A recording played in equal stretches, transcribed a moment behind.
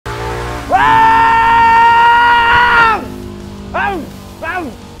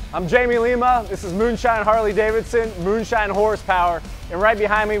I'm Jamie Lima. This is Moonshine Harley-Davidson, Moonshine horsepower. And right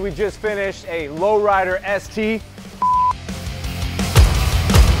behind me, we just finished a Low Rider ST.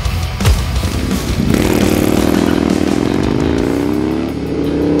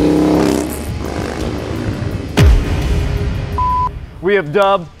 We have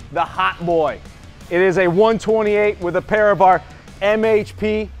dubbed the Hot Boy. It is a 128 with a pair of our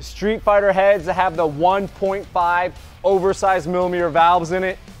MHP Street Fighter heads that have the 1.5 oversized millimeter valves in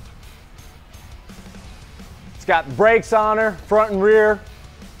it. It's got brakes on her, front and rear,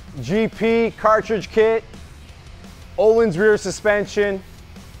 GP cartridge kit, Öhlins rear suspension,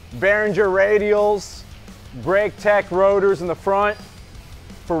 Behringer radials, Brake Tech rotors in the front,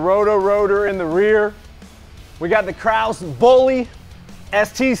 Ferodo rotor in the rear. We got the Kraus Bully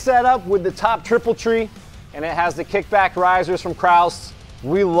ST setup with the top triple tree, and it has the kickback risers from Kraus.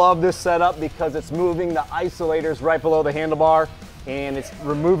 We love this setup because it's moving the isolators right below the handlebar and it's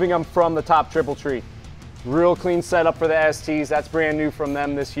removing them from the top triple tree. Real clean setup for the STs. That's brand new from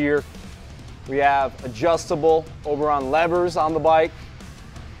them this year. We have adjustable over-on levers on the bike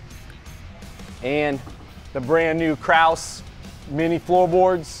and the brand new Kraus mini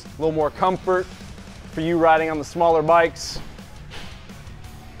floorboards. A little more comfort for you riding on the smaller bikes.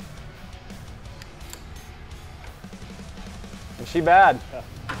 Is she bad?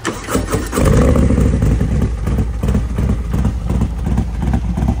 Yeah.